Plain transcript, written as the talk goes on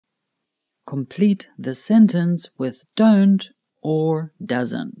Complete the sentence with don't or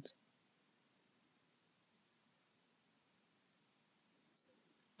doesn't.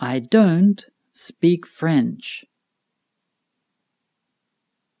 I don't speak French.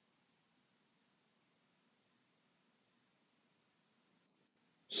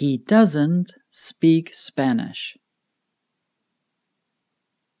 He doesn't speak Spanish.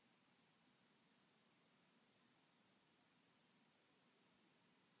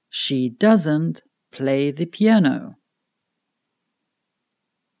 She doesn't play the piano.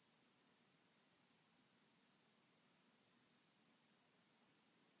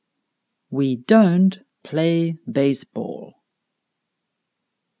 We don't play baseball.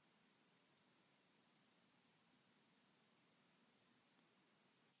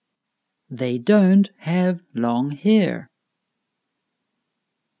 They don't have long hair.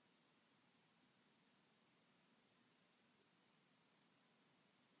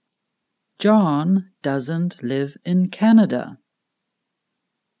 John doesn't live in Canada.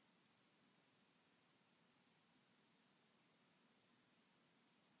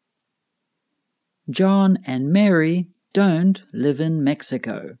 John and Mary don't live in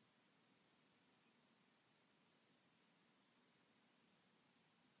Mexico.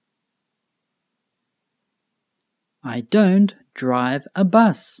 I don't drive a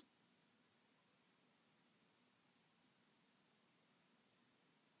bus.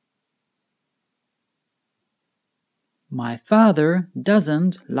 My father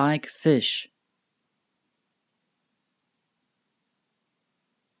doesn't like fish.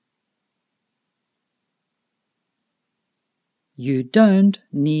 You don't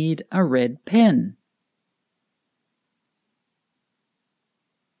need a red pen.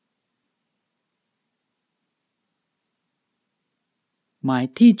 My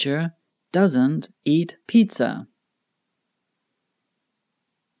teacher doesn't eat pizza.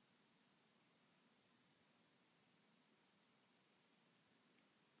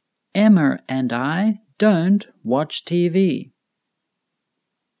 Emma and I don't watch TV.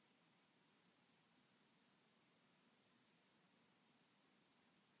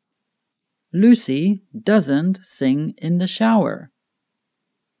 Lucy doesn't sing in the shower.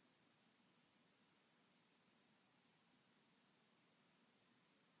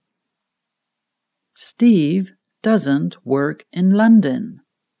 Steve doesn't work in London.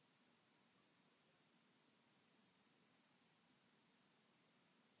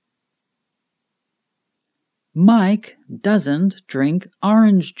 Mike doesn't drink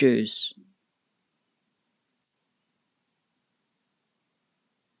orange juice.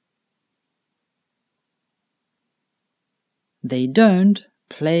 They don't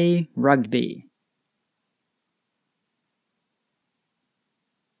play rugby.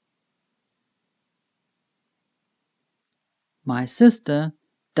 My sister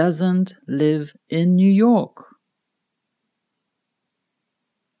doesn't live in New York.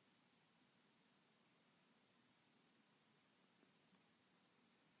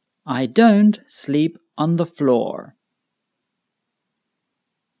 I don't sleep on the floor.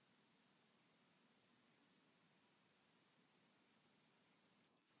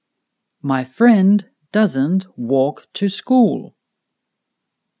 My friend doesn't walk to school.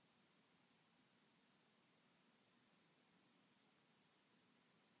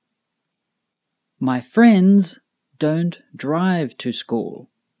 My friends don't drive to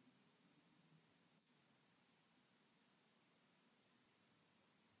school.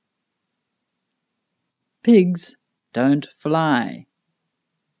 Pigs don't fly.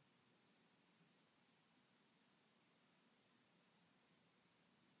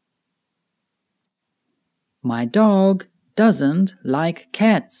 My dog doesn't like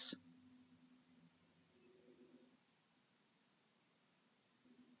cats.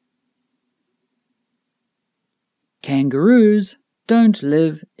 Kangaroos don't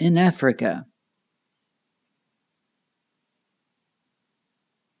live in Africa.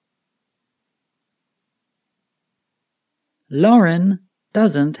 Lauren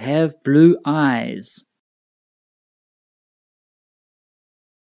doesn't have blue eyes.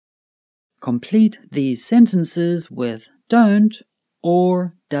 Complete these sentences with don't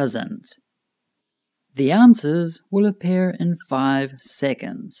or doesn't. The answers will appear in 5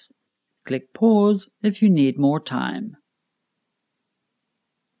 seconds. Click pause if you need more time.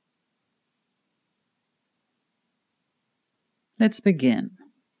 Let's begin.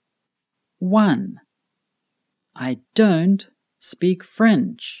 1. I don't speak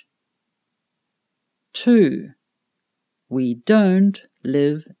French. 2. We don't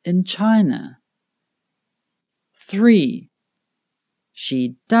live in China. 3.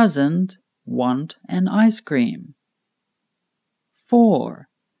 She doesn't want an ice cream. 4.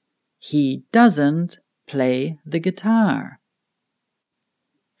 He doesn't play the guitar.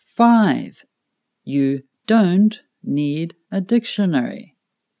 5. You don't need a dictionary.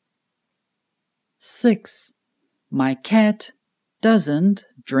 6. My cat doesn't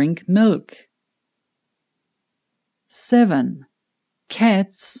drink milk. 7.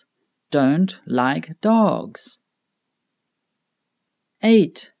 Cats don't like dogs.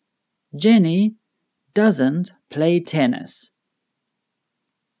 8. Jenny doesn't play tennis.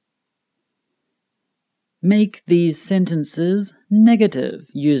 Make these sentences negative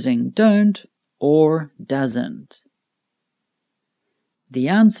using don't or doesn't. The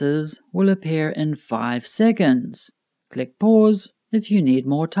answers will appear in 5 seconds. Click pause if you need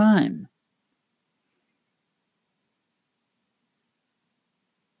more time.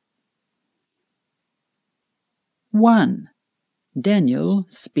 One. Daniel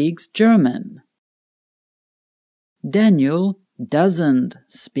speaks German. Daniel doesn't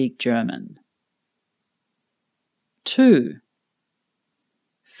speak German. 2.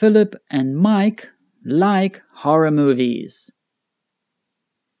 Philip and Mike like horror movies.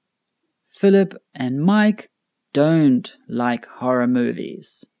 Philip and Mike don't like horror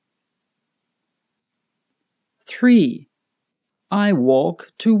movies. 3. I walk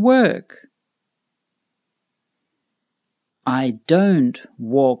to work. I don't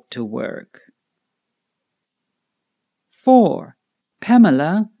walk to work. 4.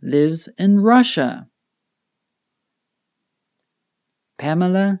 Pamela lives in Russia.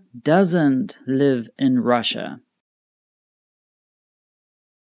 Pamela doesn't live in Russia.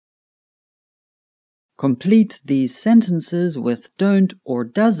 Complete these sentences with don't or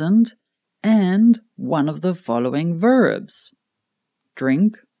doesn't and one of the following verbs: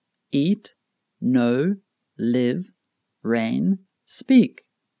 drink, eat, know, live, rain, speak.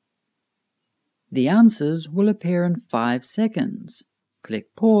 The answers will appear in 5 seconds.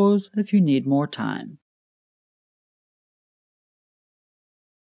 Click pause if you need more time.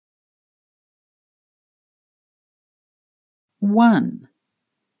 1.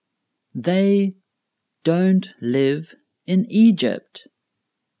 They don't live in Egypt.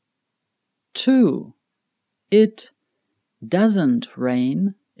 2. It doesn't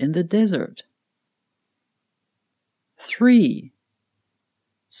rain in the desert. 3.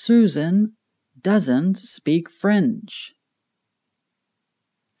 Susan doesn't speak French.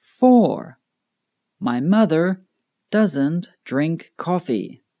 4. My mother doesn't drink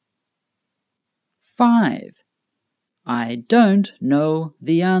coffee. 5. I don't know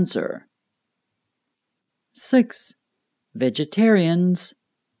the answer. 6. Vegetarians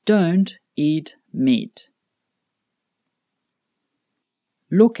don't eat meat.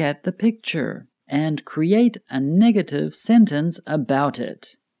 Look at the picture and create a negative sentence about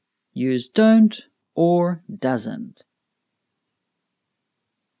it. Use don't or doesn't.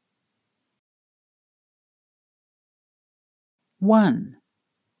 1.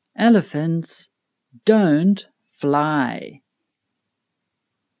 Elephants don't fly.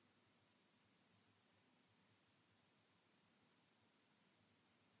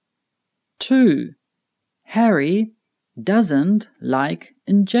 2. Harry doesn't like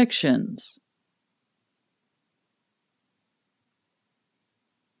injections.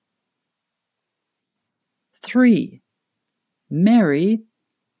 3. Mary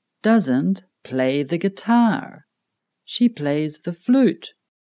doesn't play the guitar. She plays the flute.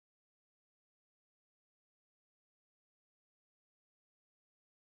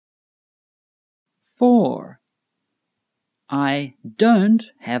 4. I don't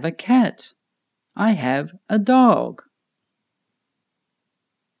have a cat. I have a dog.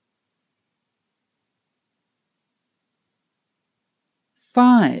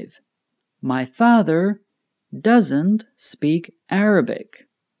 5. My father doesn't speak Arabic.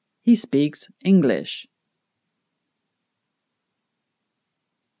 He speaks English.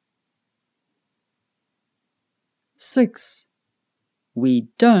 6. We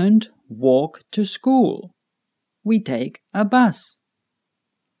don't walk to school. We take a bus.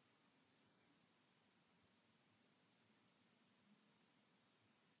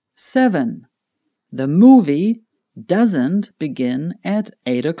 7. The movie doesn't begin at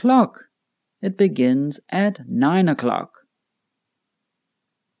 8 o'clock. It begins at 9 o'clock.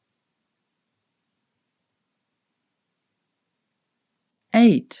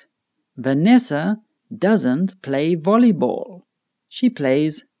 8. Vanessa doesn't play volleyball. She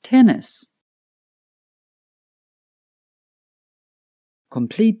plays tennis.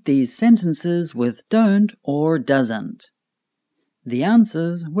 Complete these sentences with don't or doesn't. The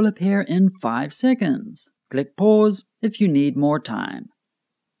answers will appear in 5 seconds. Click pause if you need more time.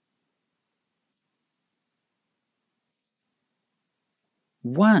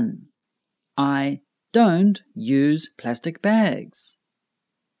 1. I don't use plastic bags.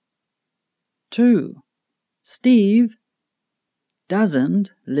 2. Steve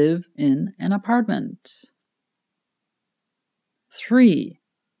doesn't live in an apartment. 3.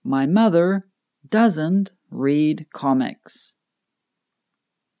 My mother doesn't read comics.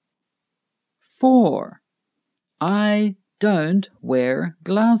 4. I don't wear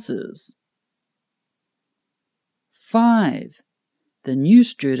glasses. 5. The new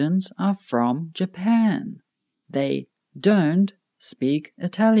students are from Japan. They don't speak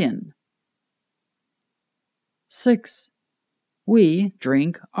Italian. 6. We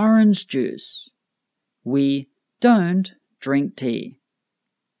drink orange juice. We don't drink tea.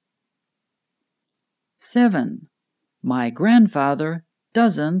 7. My grandfather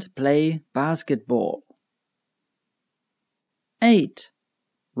doesn't play basketball. 8.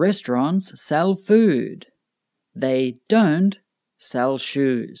 Restaurants sell food. They don't sell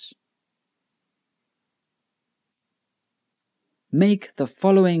shoes. Make the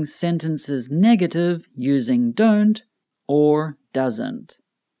following sentences negative using don't or doesn't.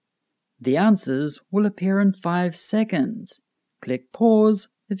 The answers will appear in 5 seconds. Click pause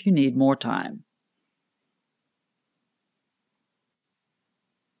if you need more time.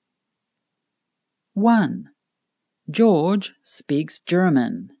 1. George speaks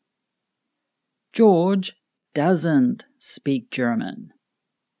German. George doesn't speak German.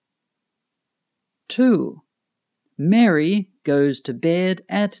 2. Mary goes to bed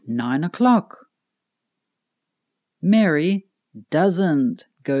at 9 o'clock. Mary doesn't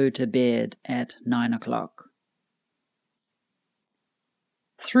go to bed at 9 o'clock.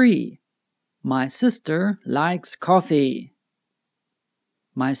 3. My sister likes coffee.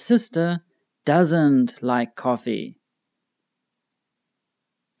 My sister doesn't like coffee.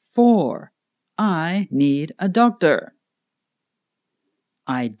 4. I need a doctor.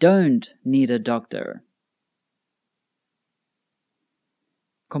 I don't need a doctor.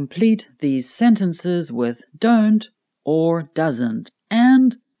 Complete these sentences with don't or doesn't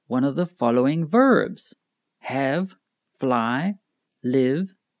and one of the following verbs: have, fly,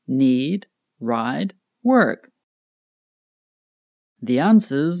 live, need, ride, work. The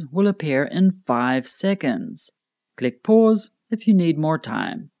answers will appear in 5 seconds. Click pause if you need more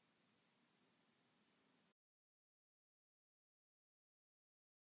time.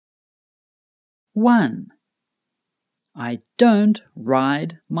 1. I don't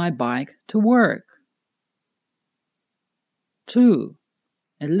ride my bike to work. 2.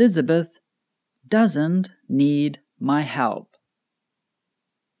 Elizabeth doesn't need my help.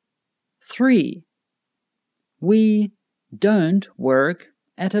 3. We don't work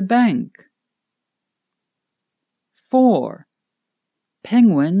at a bank. 4.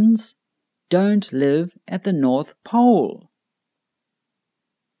 Penguins don't live at the North Pole.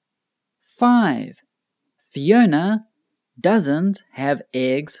 5. Fiona doesn't have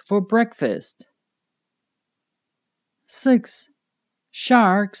eggs for breakfast. 6.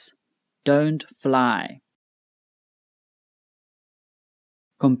 Sharks don't fly.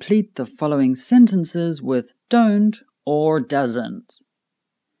 Complete the following sentences with don't or doesn't.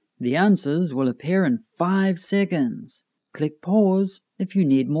 The answers will appear in 5 seconds. Click pause if you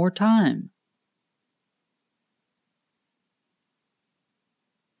need more time.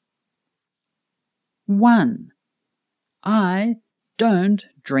 1. I don't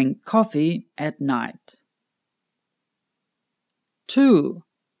drink coffee at night. 2.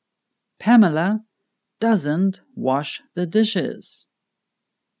 Pamela doesn't wash the dishes.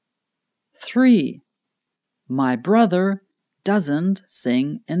 3. My brother doesn't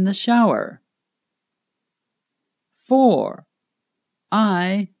sing in the shower. 4.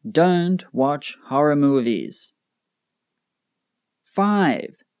 I don't watch horror movies.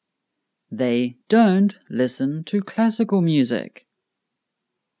 5. They don't listen to classical music.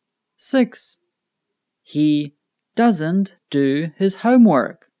 6. He doesn't do his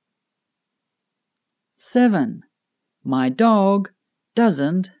homework. 7. My dog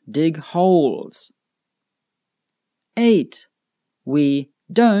doesn't dig holes. 8. We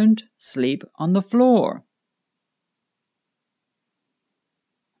don't sleep on the floor.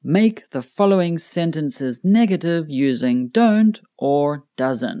 Make the following sentences negative using don't or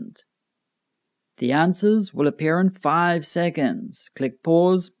doesn't. The answers will appear in 5 seconds. Click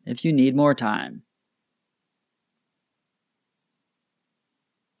pause if you need more time.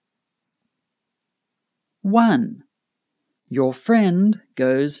 1. Your friend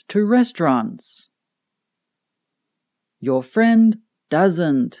goes to restaurants. Your friend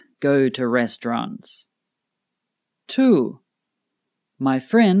doesn't go to restaurants. 2. My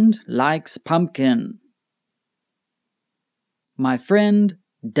friend likes pumpkin. My friend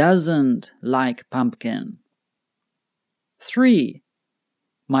doesn't like pumpkin. 3.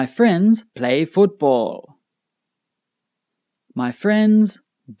 My friends play football. My friends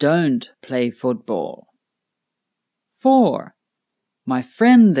don't play football. 4. My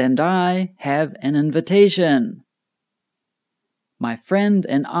friend and I have an invitation. My friend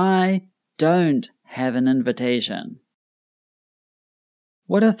and I don't have an invitation.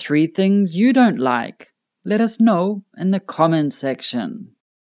 What are 3 things you don't like? Let us know in the comment section.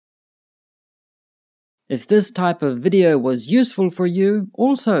 If this type of video was useful for you,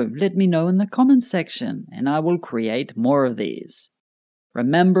 also let me know in the comment section and I will create more of these.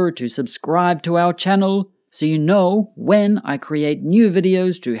 Remember to subscribe to our channel so you know when I create new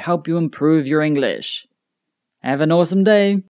videos to help you improve your English. Have an awesome day!